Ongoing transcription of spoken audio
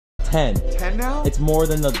10. 10 now? It's more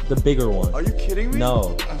than the bigger one. Are you kidding me?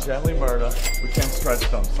 No. Gently murder. We can't stretch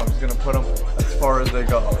them, so I'm just gonna put them as far as they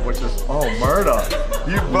go, which is, oh, murder.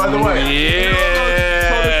 You, by the way,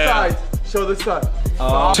 yeah. Show this side.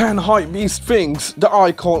 10 Hypebeast things that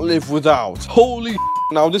I can't live without. Holy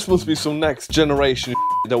now this must be some next generation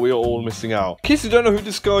that we are all missing out. In case you don't know who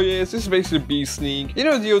this guy is, this is basically BSneak. You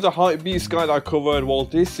know the other Hypebeast guy that I covered? Well,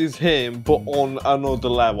 this is him, but on another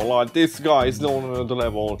level. Like, this guy is not on another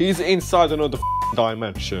level. He's inside another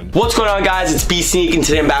dimension. What's going on, guys? It's BSneak, and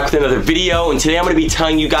today I'm back with another video. And today I'm going to be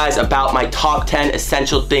telling you guys about my top 10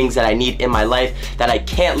 essential things that I need in my life that I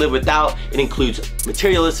can't live without. It includes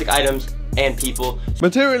materialistic items and people.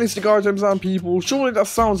 Materialistic items and people, surely that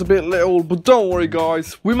sounds a bit little, but don't worry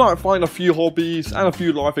guys, we might find a few hobbies and a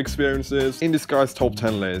few life experiences in this guy's top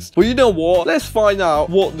 10 list. But you know what, let's find out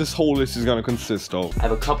what this whole list is going to consist of. I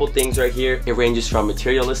have a couple things right here. It ranges from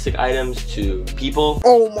materialistic items to people.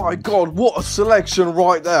 Oh my god, what a selection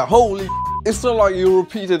right there. Holy it's not like you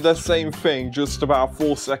repeated the same thing just about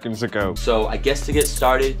 4 seconds ago. So I guess to get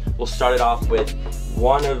started, we'll start it off with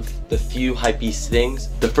one of the few Hypebeast things.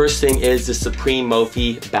 The first thing is the Supreme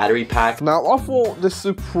Mophie battery pack. Now, I thought the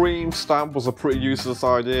Supreme stamp was a pretty useless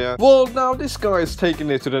idea. Well, now this guy is taking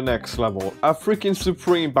it to the next level. A freaking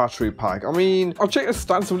Supreme battery pack. I mean, I've checked the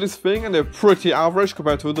stats of this thing and they're pretty average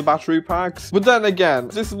compared to other battery packs. But then again,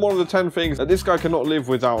 this is one of the 10 things that this guy cannot live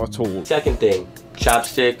without at all. Second thing,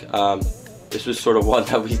 chapstick. This was sort of one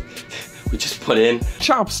that we just put in.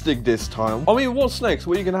 Chapstick this time. I mean, what's next?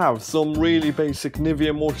 What are you gonna have? Some really basic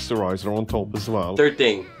Nivea moisturizer on top as well. Third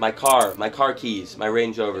thing, my car keys, my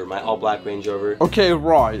Range Rover, my all black Range Rover. Okay,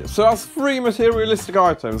 right. So that's 3 materialistic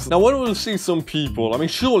items. Now, when we'll see some people, I mean,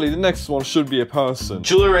 surely the next one should be a person.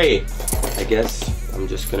 Jewelry. I guess I'm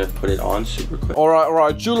just gonna put it on super quick.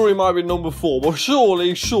 Alright, jewelry might be number 4, but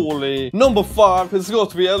surely, number 5 has got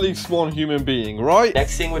to be at least one human being, right?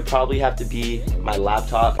 Next thing would probably have to be my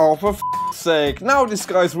laptop. Oh, for f***'s sake, now this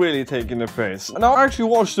guy's really taking the piss. Now, I actually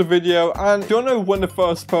watched the video, and you know when the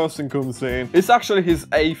first person comes in, it's actually his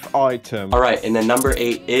 8th item. Alright, and then number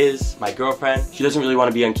 8 is my girlfriend. She doesn't really want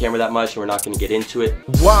to be on camera that much, and we're not gonna get into it.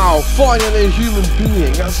 Wow, finally a human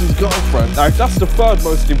being, that's his girlfriend. Now, if that's the 3rd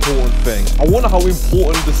most important thing, I wonder how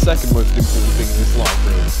important the 2nd most important thing in this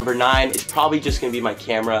life is. Number 9 is probably just gonna be my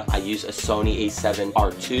camera. I use a Sony A7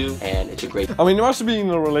 R2, and it's a great... I mean, imagine being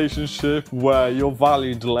in a relationship where you're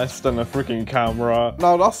valued less than a freaking camera.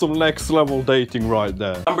 Now, that's some next level dating right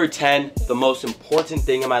there. Number 10, the most important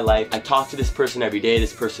thing in my life. I talk to this person every day.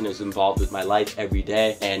 This person is involved with my life every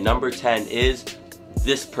day. And number 10 is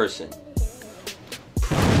this person.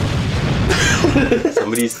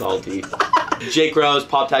 Somebody's salty. Jake Rose,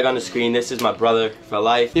 pop tag on the screen. This is my brother for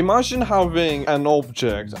life. Imagine having an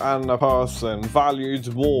object and a person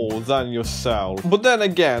valued more than yourself. But then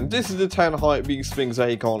again, this is the 10 Hypebeast things that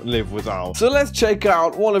he can't live without. So let's check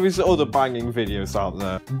out one of his other banging videos out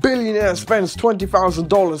there. Billionaire spends $20,000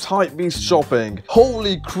 Hypebeast shopping.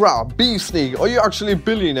 Holy crap, BSneak, are you actually a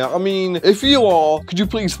billionaire? I mean, if you are, could you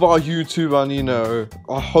please buy YouTube and, you know,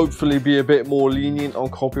 hopefully be a bit more lenient on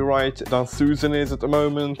copyright than Susan is at the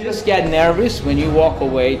moment? You just get nervous when you walk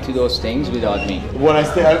away to those things without me. When I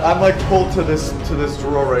stay, I'm like pulled to this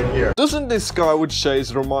drawer right here. Doesn't this guy with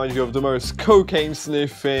shades remind you of the most cocaine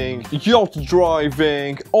sniffing, yacht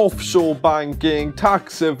driving, offshore banking,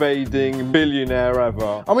 tax evading billionaire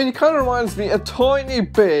ever? I mean, he kind of reminds me a tiny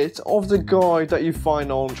bit of the guy that you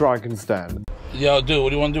find on Dragon's Den. Yo, dude, what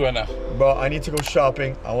do you want to do right now? Bro, I need to go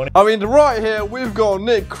shopping. I mean, right here, we've got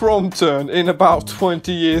Nick Crompton in about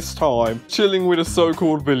 20 years' time, chilling with a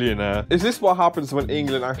so-called billionaire. Is this what happens when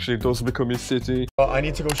England actually does become your city? I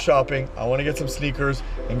need to go shopping. I want to get some sneakers.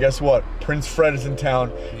 And guess what? Prince Fred is in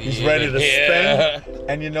town. He's ready to spend.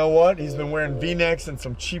 And you know what? He's been wearing V-necks and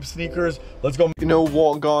some cheap sneakers. Let's go. You know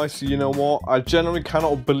what, guys? You know what? I genuinely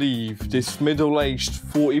cannot believe this middle-aged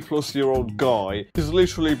 40-plus-year-old guy is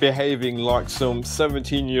literally behaving like some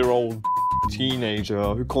 17-year-old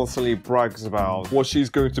teenager who constantly brags about what she's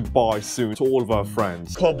going to buy soon to all of her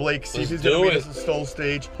friends. Call Blake, see if he's gonna meet us at Stoll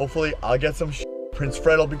Stage. Hopefully, I'll get some Prince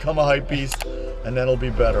Fred will become a Hypebeast, and then it'll be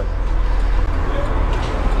better.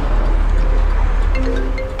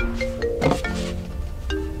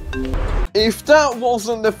 If that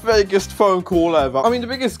wasn't the fakest phone call ever, I mean, the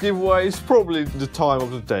biggest giveaway is probably the time of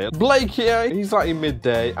the day. Blake here, he's like in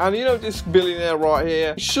midday, and you know this billionaire right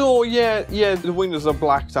here? Sure, yeah, the windows are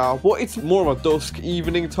blacked out, but it's more of a dusk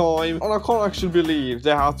evening time, and I can't actually believe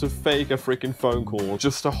they had to fake a freaking phone call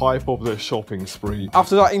just to hype up their shopping spree.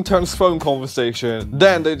 After that intense phone conversation,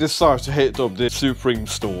 then they decide to hit up the Supreme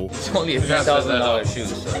store. It's only a $10,000 shoe,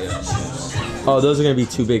 so yeah. Oh, those are gonna be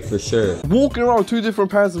too big for sure. Walking around with 2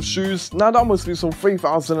 different pairs of shoes, now that must be some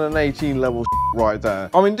 3018 level right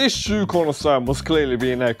there. I mean, this shoe connoisseur must clearly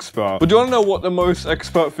be an expert. But do you want to know what the most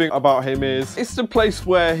expert thing about him is? It's the place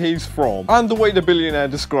where he's from and the way the billionaire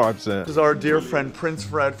describes it. This is our dear friend Prince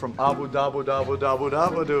Fred from Abu Dhabi, Dhabi, Dhabi,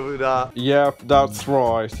 Dhabi, Dhabi, Dhabi. Yep, that's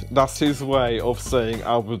right. That's his way of saying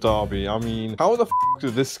Abu Dhabi. I mean, how the f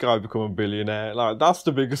did this guy become a billionaire? Like, that's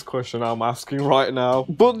the biggest question I'm asking right now.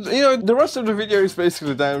 But, you know, the rest of the video is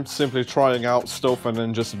basically them simply trying out stuff and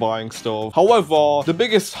then just buying stuff. However, the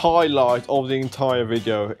biggest highlight of the entire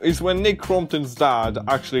video is when Nick Crompton's dad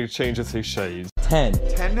actually changes his shades. 10.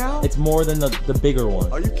 10 now? It's more than the bigger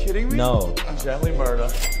one. Are you kidding me? No. Gently murder.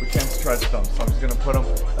 We can't stretch them, so I'm just gonna put them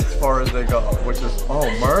as far as they go, which is, oh,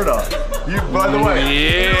 murder. You, by the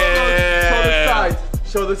way, show the side.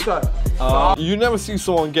 Show the side. You never see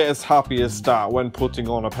someone get as happy as that when putting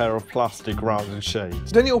on a pair of plastic rounded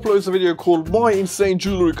shades. Then he uploads a video called My Insane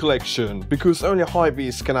Jewelry Collection, because only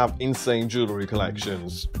Hypebeast can have insane jewelry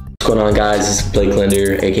collections. What's going on, guys? This is Blake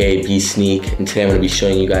Linder, aka BSneak, and today I'm going to be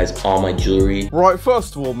showing you guys all my jewelry. Right,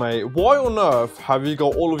 first of all, mate, why on earth have you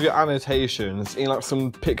got all of your annotations in like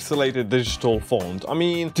some pixelated digital font? I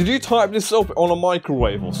mean, did you type this up on a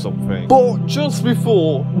microwave or something? But just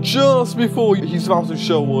before he's about to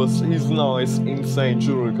show us his nice, insane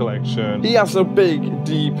jewelry collection, he has a big,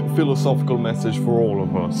 deep, philosophical message for all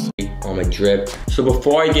of us. On my drip. So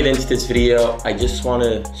before I get into this video, I just want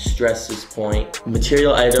to stress this point.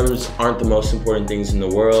 Material items aren't the most important things in the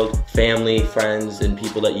world. Family, friends, and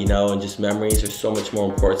people that you know, and just memories are so much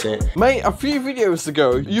more important. Mate, a few videos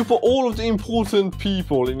ago, you put all of the important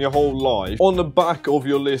people in your whole life on the back of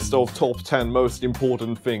your list of top 10 most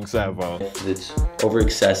important things ever. It's over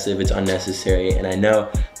excessive, it's unnecessary, and I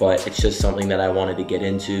know, but it's just something that I wanted to get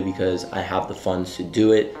into because I have the funds to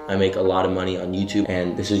do it. I make a lot of money on YouTube,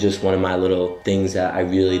 and this is just one of my little things that I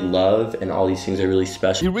really love, and all these things are really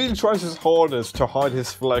special. He really tries his hardest to hide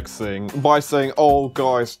his flexing by saying, oh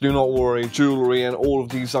guys, do not worry, jewelry and all of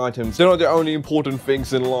these items, they're not the only important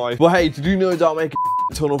things in life. But hey, did you know that I make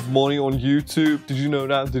a ton of money on YouTube? Did you know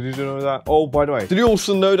that? Did you know that? Oh, by the way, did you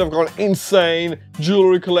also know that I've got an insane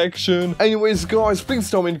jewelry collection? Anyways, guys, please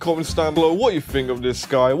tell me in the comments down below what you think of this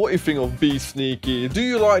guy, what you think of BSneaky. Do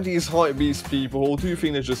you like these Hypebeast people, or do you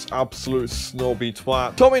think they're just absolute snobby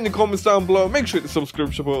twat? Tell me in the comments down below. Make sure to hit the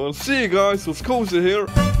subscription button. See you guys, it was cool to hear.